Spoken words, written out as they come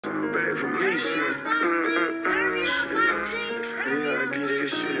back for me, shit. Yeah, I get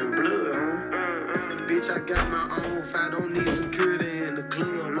this shit in blood, huh? Bitch, I got my own fight, don't need security in the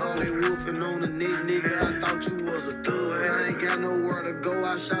club. All they wolfing on the neck, nigga, I thought you was a thug. I ain't got nowhere to go,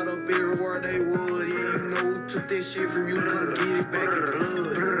 I shot up everywhere they was. Yeah, you know who took that shit from you, come get it back in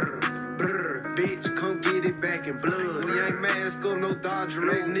blood. Bitch, come get it back in blood. We ain't mask up, no Dodger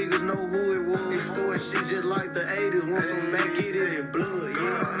race, niggas know who it was. Extorting shit just like the 80s, want some back, get it in blood.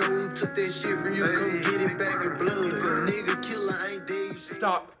 Yeah, you know who took that shit from you, come get it back in blood. If a nigga killer ain't dead,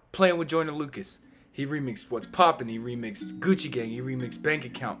 Stop playing with Joyner Lucas. He remixed What's Poppin', he remixed Gucci Gang, he remixed Bank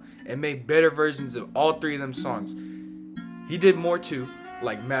Account, and made better versions of all three of them songs. He did more too,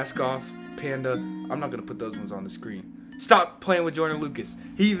 like Mask Off, Panda. I'm not gonna put those ones on the screen. Stop playing with Joyner Lucas.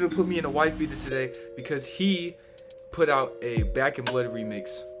 He even put me in a wife beater today because he put out a Back in Blood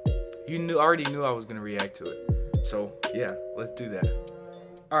remix. You already knew I was gonna react to it. So yeah, let's do that.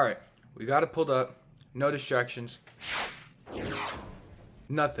 Alright, we got it pulled up. No distractions.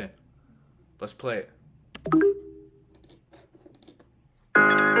 Nothing. Let's play it. Oh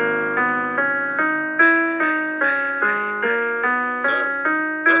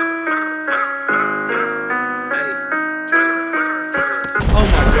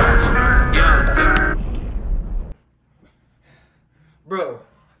my gosh. Yeah. Bro.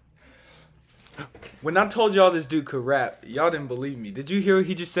 When I told y'all this dude could rap, y'all didn't believe me. Did you hear what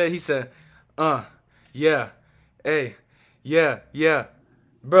he just said? He said, yeah, hey, yeah.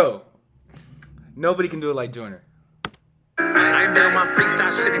 Bro, nobody can do it like Joyner. I ain't been on my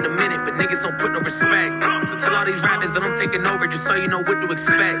freestyle shit in a minute, but niggas don't put no respect. So tell all these rappers that I'm taking over just so you know what to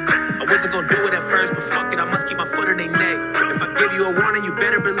expect. I wasn't gonna do it at first, but fuck it, I must keep my foot in their neck. If I give you a warning, you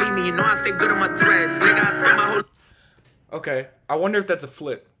better believe me, you know I stay good on my threads. Nigga, I spent my whole... Okay, I wonder if that's a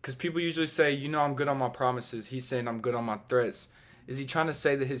flip, because people usually say, you know I'm good on my promises. He's saying I'm good on my threats. Is he trying to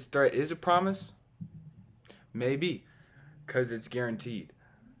say that his threat is a promise? Maybe, because it's guaranteed.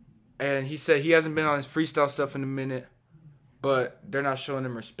 And he said he hasn't been on his freestyle stuff in a minute, but they're not showing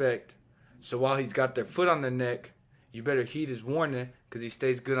him respect. So while he's got their foot on their neck, you better heed his warning, because he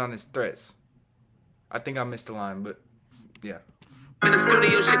stays good on his threats. I think I missed a line, but yeah. In the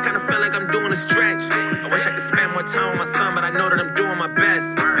studio, shit kinda feel like I'm doing a stretch. I wish I could spend more time with my son, but I know that I'm doing my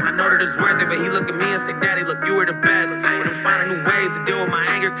best. And I know that it's worth it, but he look at me and say, Daddy, look, you were the best. But I'm finding new ways to deal with my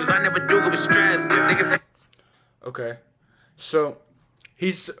anger, cause I never do it with stress. Niggas say... Okay, so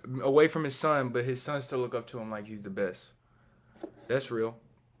he's away from his son, but his son still look up to him like he's the best. That's real.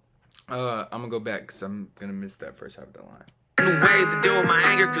 I'm gonna go back because I'm gonna miss that first half of the line. New ways to deal with my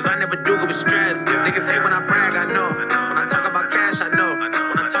anger, cause I never do it with stress. Niggas say when I brag, I know. When I talk about cash, I know. When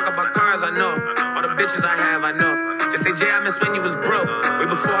I talk about cars, I know. All the bitches I have, I know. They say, Jay, I miss when you was broke. Way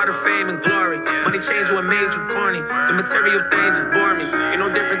before all the fame and glory. Money changed you and made you corny. The material thing just bore me. You're no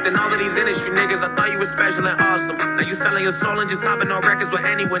different than all of these industry niggas. I thought you were special and awesome. Now you selling your soul and just hopping on records with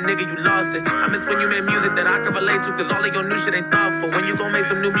anyone, nigga, you lost it. I miss when you made music that I could relate to, cause all of your new shit ain't thoughtful. When you gon' make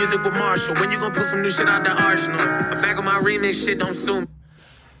some new music with Marshall? When you gon' put some new shit out the arsenal? I'm back on my remix shit, don't sue me.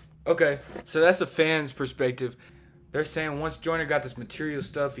 Okay, so that's a fan's perspective. They're saying once Joyner got this material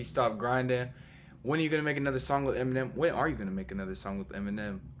stuff, he stopped grinding. When are you going to make another song with Eminem? When are you going to make another song with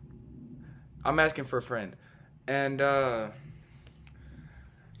Eminem? I'm asking for a friend. And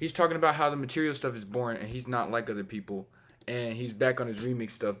he's talking about how the material stuff is boring and he's not like other people. And he's back on his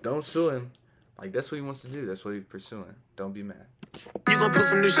remix stuff. Don't sue him. Like, that's what he wants to do. That's what he's pursuing. Don't be mad. You gon' put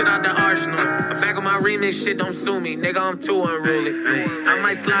some new shit out the arsenal. I'm back on my remix shit, don't sue me. Nigga, I'm too unruly. I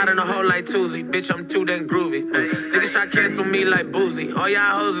might slide in a hole like Tuesday. Bitch, I'm too damn groovy. Niggas try to cancel me like Boozy. All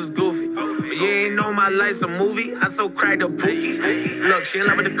y'all hoes is goofy. But you ain't know my life's a movie. I so cracked up Pookie. Look, she in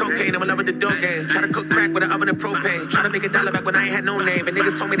love with the cocaine, I'm in love with the dope game. Try to cook crack with an oven and propane. Try to make $1 back when I ain't had no name. But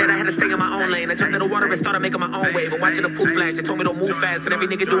niggas told me that I had to stay in my own lane. I jumped in the water and started making my own wave. And watching the pool splash, they told me don't move fast. And every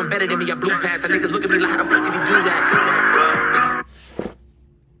nigga doing better than me, I blew past. And niggas look at me like, how the fuck did he do that?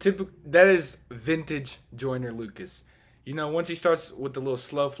 That is vintage Joyner Lucas. You know, once he starts with the little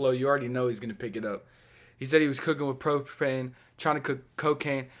slow flow, you already know he's going to pick it up. He said he was cooking with propane, trying to cook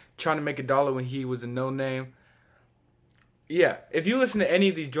cocaine, trying to make $1 when he was a no-name. Yeah, if you listen to any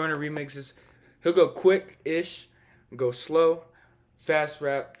of these Joyner remixes, he'll go quick-ish, go slow, fast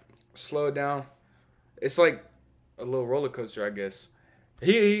rap, slow it down. It's like a little roller coaster, I guess.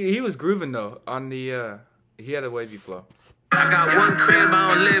 He was grooving, though, on the, he had a wavy flow. I got one crib, I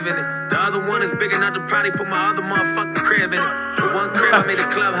don't live in it. The other one is big enough to probably put my other motherfucking crib in it. The one crib, I made a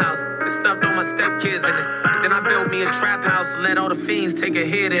clubhouse. It's stuffed all my stepkids in it. And then I built me a trap house, let all the fiends take a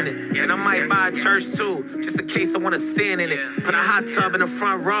hit in it. And I might buy a church too, just in case I wanna sin in it. Put a hot tub in the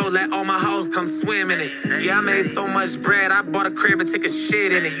front row, let all my hoes come swim in it. Yeah, I made so much bread, I bought a crib and take a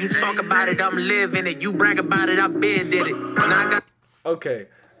shit in it. You talk about it, I'm living it. You brag about it, I been did it. And I got... Okay,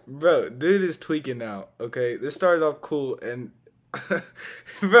 bro, dude is tweaking now. Okay, this started off cool, and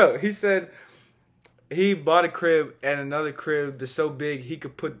bro, he said he bought a crib and another crib that's so big he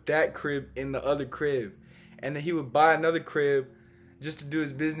could put that crib in the other crib, and then he would buy another crib just to do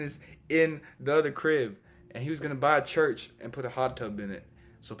his business in the other crib, and he was gonna buy a church and put a hot tub in it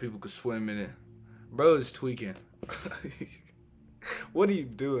so people could swim in it. Bro is tweaking. What are you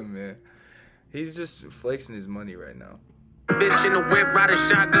doing, man? He's just flexing his money right now. Bitch in the whip, ride a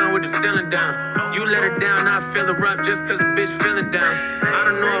shotgun with the ceiling down. You let her down, I fill her up just cause the bitch feeling down. I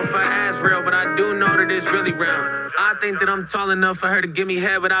don't know if her ass real, but I do know that it's really round. I think that I'm tall enough for her to give me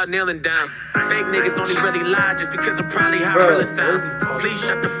head without kneeling down. Fake niggas only really lie just because of probably how real it sounds. Please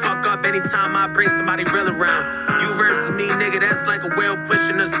shut the fuck up anytime I bring somebody real around. You versus me, nigga, that's like a whale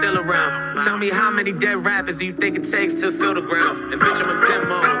pushing a sail around. Tell me how many dead rappers do you think it takes to fill the ground? And bitch, I'm a pimp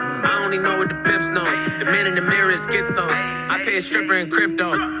mode. I only know what the pimps know. The man in the mirror is schizo. I pay a stripper in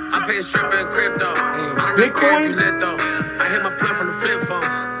crypto. I pay a stripper in crypto. I don't care if you lit though. I hit my plug from the flip phone.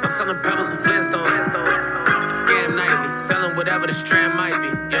 I'm selling pebbles and Flintstone. Scam nightly, selling whatever the strand might be.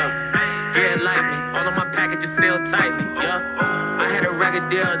 Yeah, like me. All of my packages sell tightly. I had a record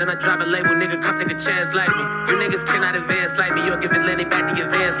deal, then I drop a label. Nigga, come take a chance like me. You niggas cannot advance like me. You'll give it Lenny back to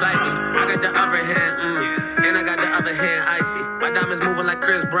advance like me. I got the upper hand, and I got the other hand icy. My diamonds moving like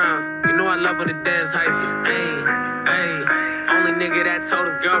Chris Brown. You know I love when it dance hyphy. Ayy. Only nigga that told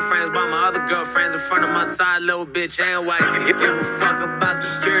his girlfriends about my other girlfriends in front of my side little bitch and wifey. Give a fuck about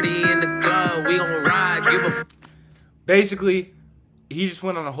security in the club. We gon' ride. Give a Basically, he just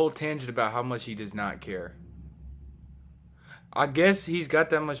went on a whole tangent about how much he does not care. I guess he's got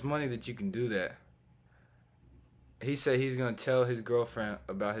that much money that you can do that. He said he's gonna tell his girlfriend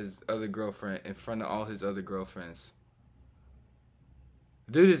about his other girlfriend in front of all his other girlfriends.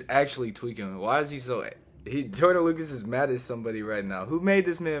 Dude is actually tweaking. Why is he so... Joyner Lucas is mad at somebody right now. Who made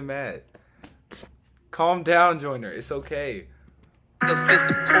this man mad? Calm down, Joyner. It's okay. The fist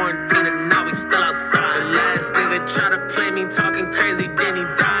of quarantine and now we still outside. The last nigga try to play me talking crazy, then he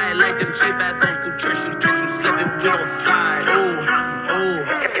died. Like them cheap ass old school church shoes. Catch you slipping, we gon' slide.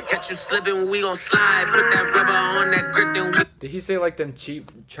 Ooh. Catch you slipping, we gon' slide. Put that rubber on that grip, then we... Did he say like them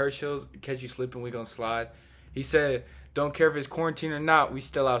cheap Churchills, catch you slipping, we gon' slide? He said, don't care if it's quarantine or not, we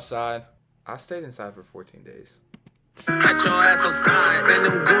still outside. I stayed inside for 14 days. Catch your ass outside. Send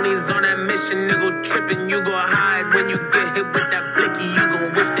them goonies on that mission. Nigga tripping, you go hide. When you get hit with that blicky, you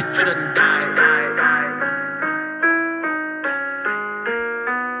gon' wish that you done died.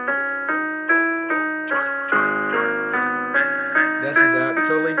 That's his app,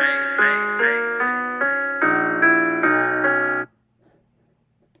 totally.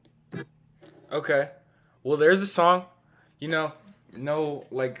 Okay. Well, there's a song. You know, no,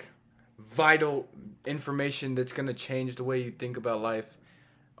 like... vital information that's gonna change the way you think about life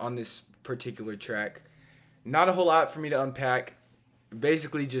on this particular track. Not a whole lot for me to unpack.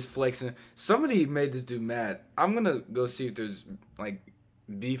 Basically just flexing. Somebody made this dude mad. I'm gonna go see if there's like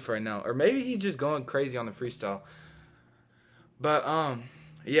beef right now, or maybe he's just going crazy on the freestyle. But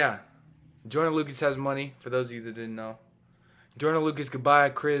yeah, Joyner Lucas has money. For those of you that didn't know, Joyner Lucas could buy a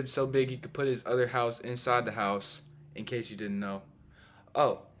crib so big he could put his other house inside the house. In case you didn't know.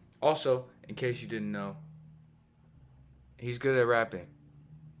 Oh, also, in case you didn't know, he's good at rapping.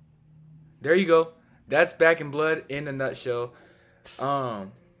 There you go. That's Back in Blood in a nutshell.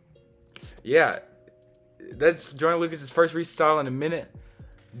 Yeah, that's Joyner Lucas's first freestyle in a minute.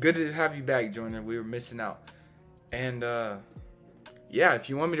 Good to have you back, Joyner. We were missing out. And yeah, if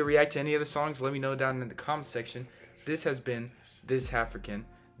you want me to react to any other songs, let me know down in the comment section. This has been This African.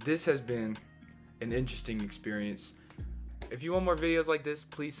 This has been an interesting experience. If you want more videos like this,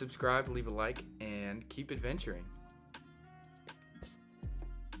 please subscribe, leave a like, and keep adventuring.